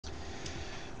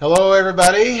Hello,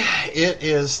 everybody. It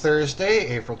is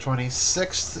Thursday, April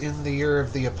 26th in the year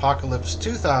of the apocalypse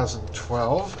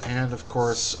 2012. And of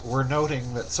course, we're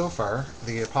noting that so far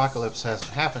the apocalypse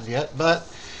hasn't happened yet,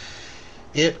 but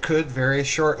it could very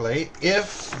shortly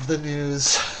if the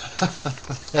news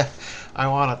that I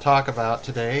want to talk about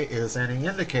today is any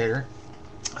indicator.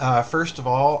 First of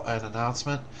all, an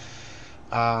announcement.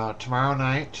 Tomorrow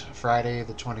night, Friday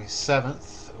the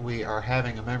 27th, we are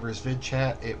having a members vid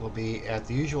chat. It will be at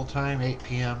the usual time, 8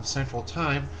 p.m. Central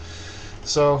Time.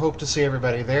 So hope to see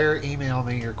everybody there. Email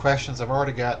me your questions. I've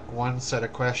already got one set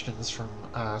of questions from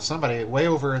somebody way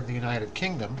over in the United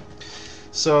Kingdom.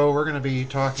 So we're going to be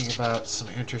talking about some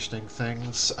interesting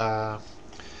things.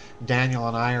 Daniel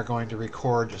and I are going to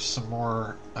record some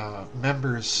more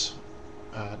members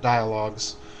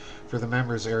dialogues for the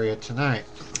members area tonight.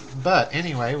 But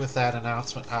anyway, with that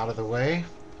announcement out of the way,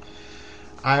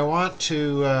 I want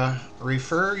to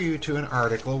refer you to an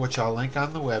article which I'll link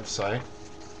on the website,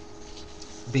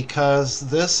 because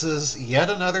this is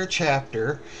yet another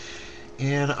chapter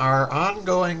in our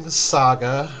ongoing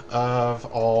saga of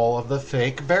all of the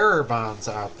fake bearer bonds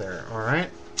out there. All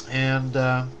right, and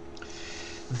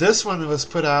this one was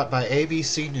put out by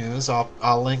ABC News.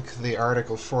 I'll link the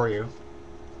article for you.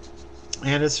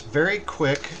 And it's very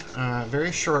quick,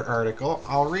 very short article.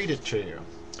 I'll read it to you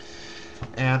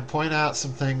and point out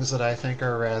some things that I think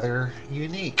are rather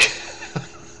unique.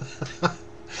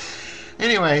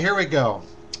 Anyway, here we go.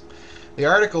 The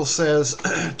article says,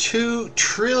 2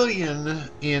 trillion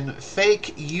in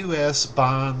fake U.S.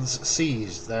 bonds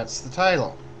seized. That's the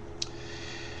title.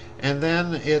 And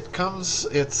then it comes,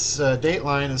 its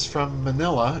dateline is from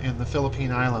Manila in the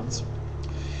Philippine Islands.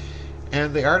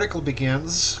 And the article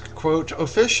begins, quote,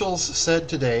 officials said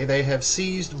today they have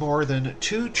seized more than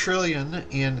 $2 trillion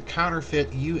in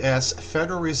counterfeit U.S.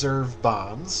 Federal Reserve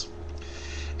bonds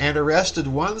and arrested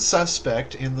one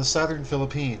suspect in the southern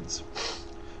Philippines.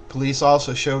 Police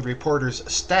also showed reporters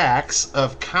stacks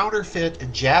of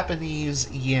counterfeit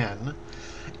Japanese yen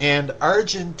and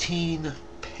Argentine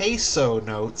peso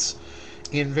notes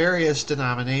in various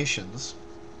denominations,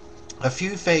 a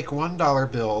few fake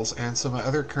 $1 bills, and some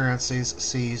other currencies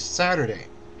seized Saturday.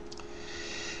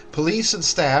 Police and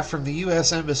staff from the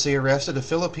U.S. Embassy arrested a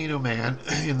Filipino man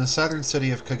in the southern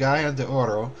city of Cagayan de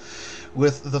Oro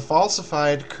with the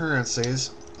falsified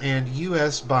currencies and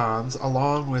U.S. bonds,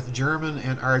 along with German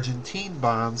and Argentine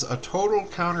bonds, a total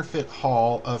counterfeit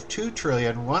haul of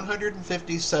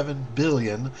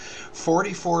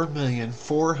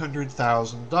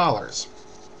 $2,157,044,400,000.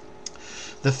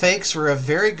 The fakes were of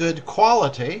very good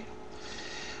quality,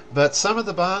 but some of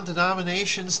the bond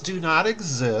denominations do not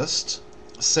exist,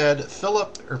 said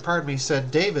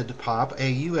David Pop,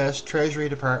 a U.S. Treasury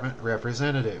Department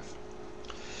representative.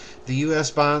 The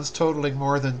U.S. bonds totaling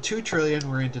more than $2 trillion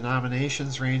were in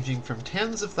denominations ranging from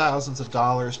tens of thousands of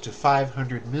dollars to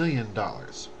 $500 million.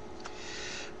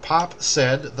 Pop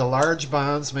said the large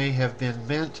bonds may have been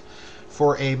meant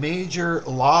for a major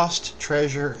lost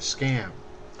treasure scam.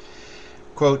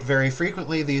 Quote, very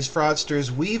frequently these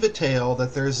fraudsters weave a tale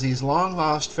that there's these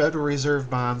long-lost Federal Reserve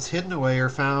bonds hidden away or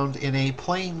found in a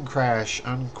plane crash,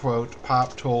 unquote,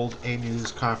 Pop told a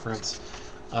news conference,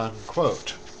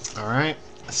 unquote. All right,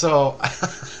 so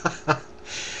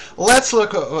let's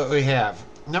look at what we have.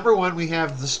 Number one, we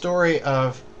have the story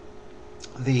of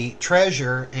the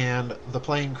treasure and the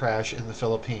plane crash in the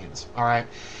Philippines. All right.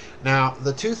 Now,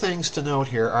 the two things to note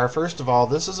here are, first of all,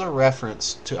 this is a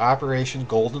reference to Operation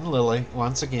Golden Lily,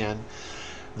 once again,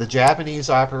 the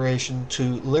Japanese operation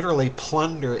to literally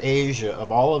plunder Asia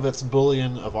of all of its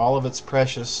bullion, of all of its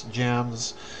precious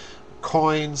gems,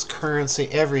 coins, currency,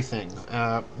 everything.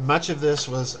 Much of this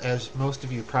was, as most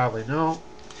of you probably know,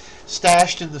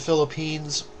 stashed in the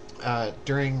Philippines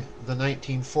during the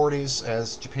 1940s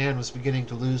as Japan was beginning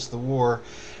to lose the war.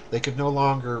 They could no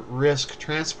longer risk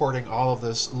transporting all of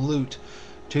this loot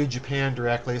to Japan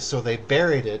directly, so they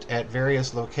buried it at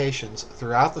various locations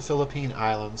throughout the Philippine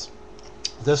Islands.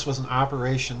 This was an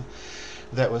operation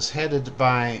that was headed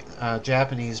by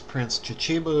Japanese Prince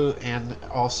Chichibu and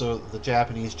also the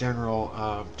Japanese General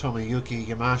Tomoyuki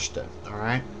Yamashita. All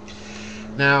right.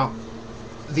 Now,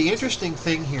 the interesting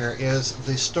thing here is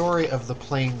the story of the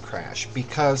plane crash,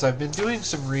 because I've been doing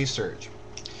some research.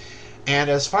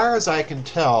 And as far as I can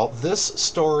tell, this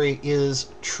story is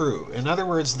true. In other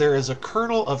words, there is a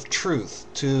kernel of truth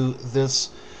to this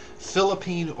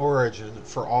Philippine origin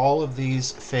for all of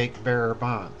these fake bearer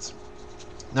bonds.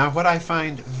 Now, what I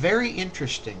find very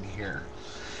interesting here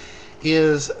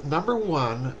is, number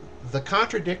one, the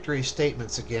contradictory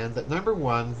statements again, that number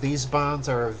one, these bonds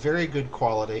are of very good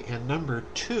quality, and number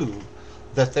two,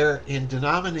 that they're in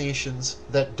denominations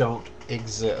that don't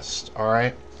exist. All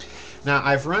right. Now,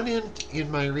 I've run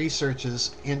in my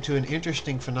researches into an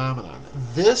interesting phenomenon.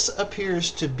 This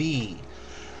appears to be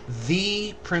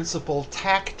the principal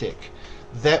tactic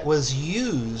that was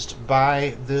used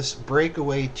by this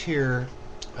breakaway tier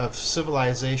of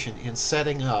civilization in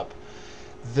setting up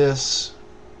this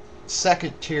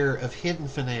second tier of hidden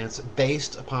finance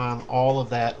based upon all of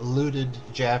that looted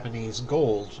Japanese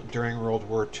gold during World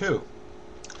War II.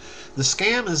 The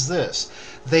scam is this: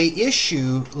 they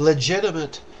issue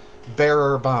legitimate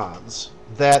bearer bonds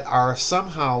that are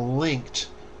somehow linked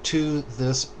to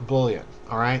this bullion,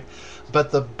 all right?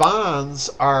 But the bonds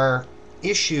are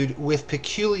issued with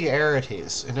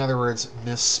peculiarities, in other words,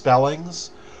 misspellings,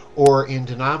 or in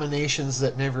denominations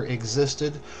that never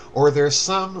existed, or there's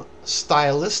some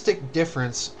stylistic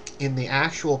difference in the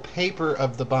actual paper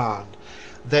of the bond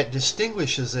that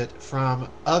distinguishes it from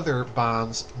other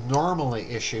bonds normally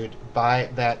issued by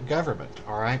that government,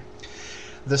 all right?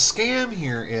 The scam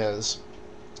here is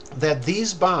that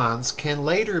these bonds can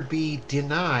later be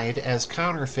denied as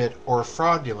counterfeit or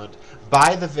fraudulent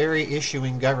by the very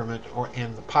issuing government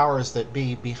and the powers that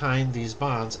be behind these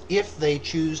bonds if they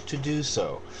choose to do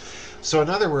so. So in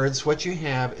other words, what you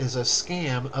have is a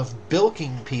scam of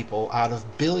bilking people out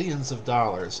of billions of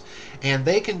dollars, and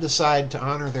they can decide to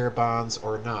honor their bonds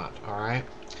or not, all right?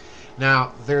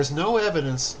 Now, there's no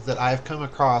evidence that I've come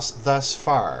across thus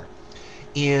far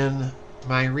in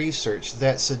my research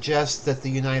that suggests that the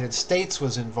United States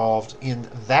was involved in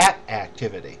that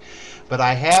activity. But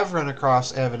I have run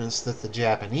across evidence that the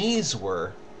Japanese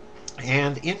were,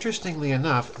 and interestingly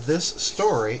enough, this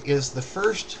story is the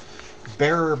first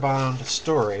bearer bond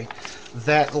story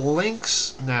that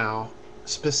links now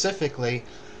specifically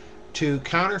to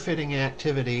counterfeiting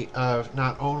activity of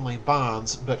not only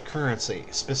bonds but currency,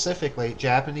 specifically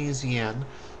Japanese yen,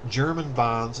 German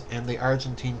bonds, and the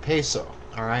Argentine peso.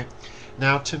 All right.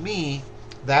 Now, to me,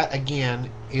 that again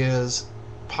is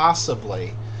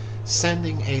possibly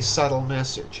sending a subtle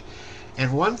message.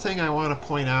 And one thing I want to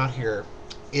point out here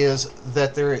is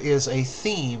that there is a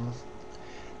theme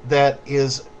that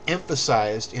is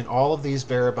emphasized in all of these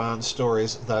bearer bond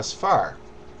stories thus far.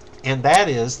 And that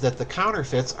is that the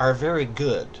counterfeits are very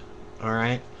good. All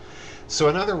right. So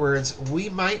in other words, we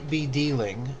might be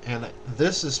dealing, and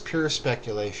this is pure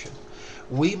speculation,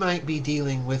 we might be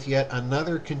dealing with yet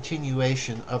another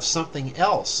continuation of something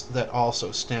else that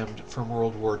also stemmed from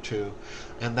World War II,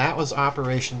 and that was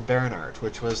Operation Bernard,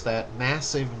 which was that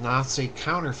massive Nazi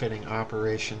counterfeiting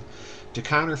operation to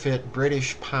counterfeit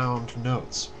British pound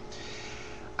notes.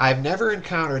 I've never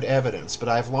encountered evidence, but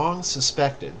I've long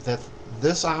suspected that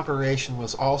this operation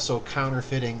was also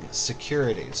counterfeiting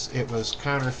securities. It was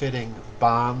counterfeiting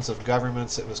bonds of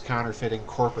governments, it was counterfeiting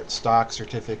corporate stock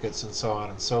certificates, and so on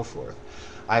and so forth.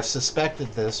 I've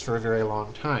suspected this for a very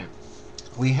long time.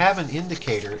 We have an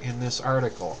indicator in this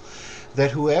article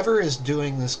that whoever is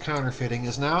doing this counterfeiting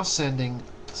is now sending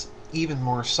even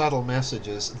more subtle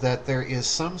messages that there is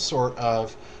some sort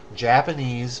of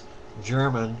Japanese,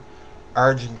 German,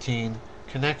 Argentine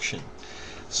connection.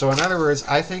 So in other words,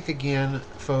 I think again,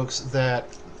 folks, that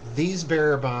these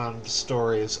bearer bond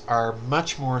stories are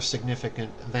much more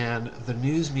significant than the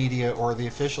news media or the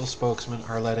official spokesman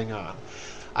are letting on.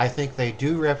 I think they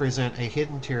do represent a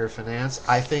hidden tier of finance.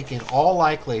 I think in all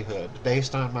likelihood,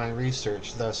 based on my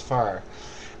research thus far,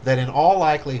 that in all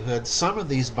likelihood some of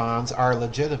these bonds are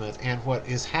legitimate, and what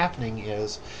is happening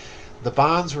is the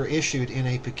bonds were issued in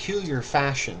a peculiar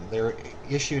fashion. They're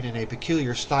issued in a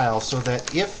peculiar style so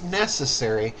that, if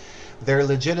necessary, their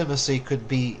legitimacy could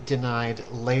be denied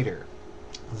later.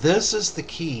 This is the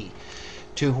key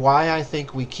to why I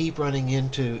think we keep running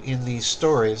into, in these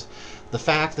stories, the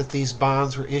fact that these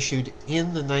bonds were issued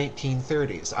in the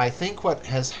 1930s. I think what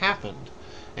has happened,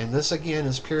 and this again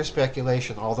is pure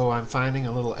speculation, although I'm finding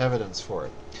a little evidence for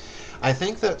it, I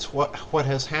think that's what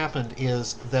has happened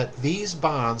is that these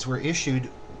bonds were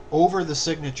issued over the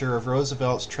signature of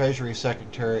Roosevelt's Treasury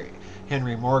Secretary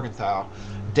Henry Morgenthau,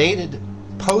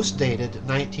 post-dated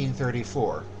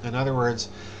 1934. In other words,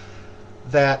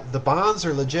 that the bonds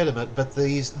are legitimate, but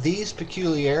these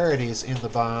peculiarities in the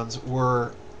bonds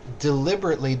were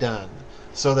deliberately done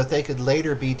so that they could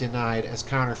later be denied as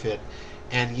counterfeit,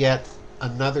 and yet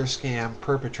another scam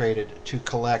perpetrated to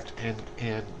collect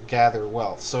and gather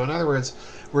wealth. So in other words,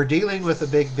 we're dealing with a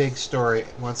big story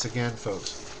once again,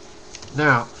 folks.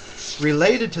 Now,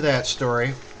 related to that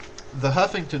story, the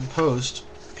Huffington Post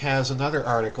has another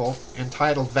article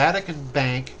entitled Vatican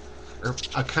Bank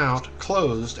account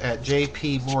closed at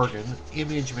JP Morgan,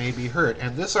 image may be hurt.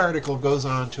 And this article goes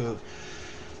on to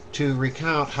to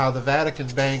recount how the Vatican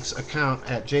Bank's account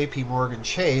at J.P. Morgan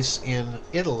Chase in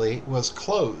Italy was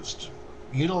closed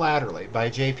unilaterally by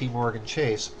J.P. Morgan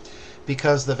Chase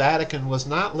because the Vatican was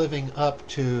not living up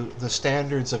to the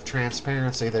standards of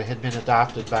transparency that had been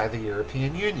adopted by the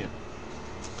European Union.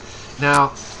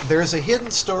 Now, there's a hidden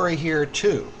story here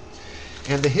too.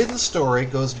 And the hidden story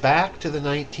goes back to the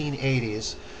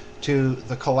 1980s, to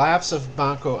the collapse of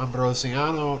Banco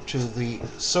Ambrosiano, to the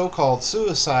so-called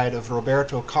suicide of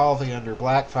Roberto Calvi under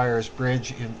Blackfriars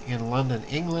Bridge in London,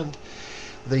 England,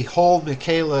 the whole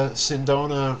Michela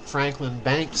Sindona Franklin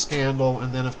bank scandal,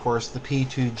 and then, of course, the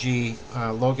P2G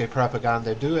Loghe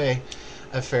Propaganda Due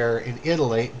affair in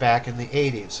Italy back in the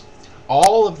 80s.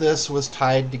 All of this was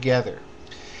tied together.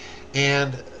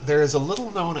 And there is a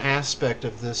little known aspect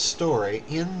of this story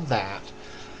in that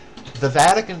the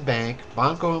Vatican Bank,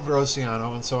 Banco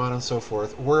Ambrosiano, and so on and so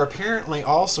forth, were apparently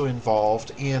also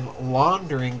involved in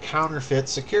laundering counterfeit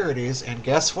securities. And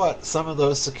guess what? Some of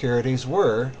those securities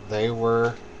were. They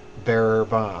were bearer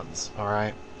bonds. All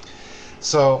right.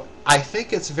 So I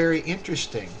think it's very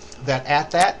interesting that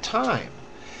at that time,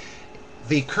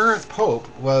 the current Pope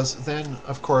was then,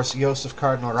 of course, Joseph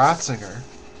Cardinal Ratzinger,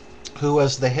 who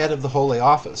was the head of the Holy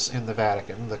Office in the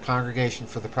Vatican, the Congregation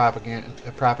for the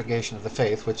Propagation of the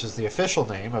Faith, which is the official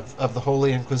name of the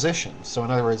Holy Inquisition. So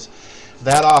in other words,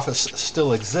 that office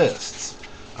still exists.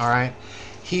 All right.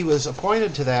 He was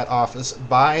appointed to that office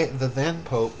by the then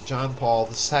Pope, John Paul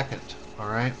II. All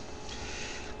right.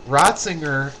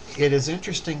 Ratzinger, it is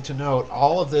interesting to note,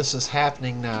 all of this is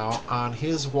happening now on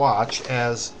his watch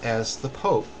as the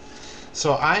Pope.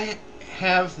 So I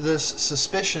have this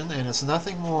suspicion, and it's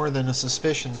nothing more than a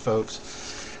suspicion,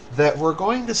 folks, that we're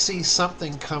going to see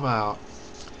something come out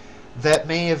that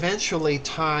may eventually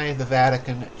tie the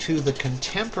Vatican to the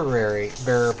contemporary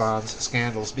bearer bonds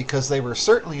scandals, because they were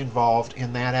certainly involved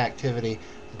in that activity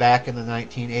back in the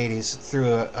 1980s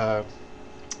through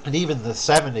and even the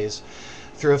 70s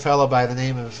through a fellow by the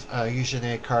name of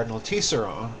Eugène Cardinal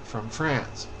Tisserand from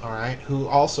France, all right, who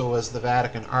also was the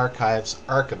Vatican Archives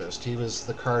archivist. He was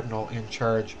the cardinal in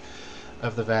charge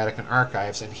of the Vatican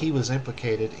Archives, and he was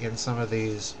implicated in some of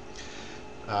these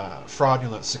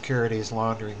fraudulent securities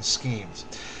laundering schemes.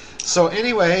 So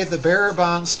anyway, the bearer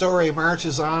bond story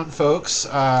marches on, folks.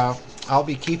 I'll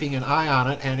be keeping an eye on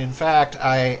it, and in fact,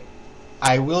 I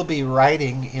will be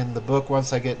writing in the book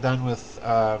once I get done with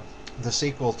the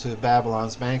sequel to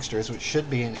Babylon's Banksters, which should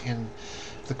be in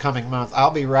the coming month.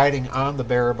 I'll be writing on the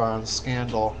bearer bond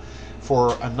scandal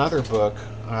for another book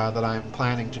that I'm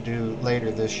planning to do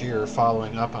later this year,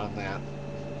 following up on that,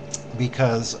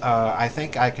 because I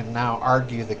think I can now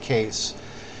argue the case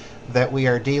that we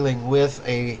are dealing with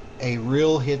a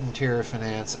real hidden tier of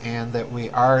finance, and that we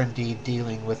are indeed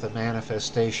dealing with a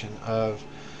manifestation of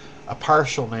a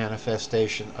partial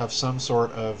manifestation of some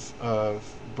sort of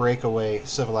breakaway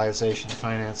civilization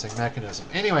financing mechanism.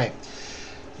 Anyway,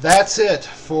 that's it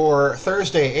for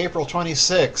Thursday, April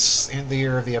 26th in the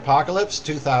year of the apocalypse,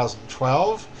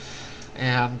 2012.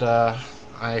 And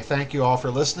I thank you all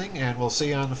for listening, and we'll see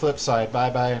you on the flip side.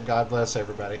 Bye-bye, and God bless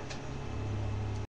everybody.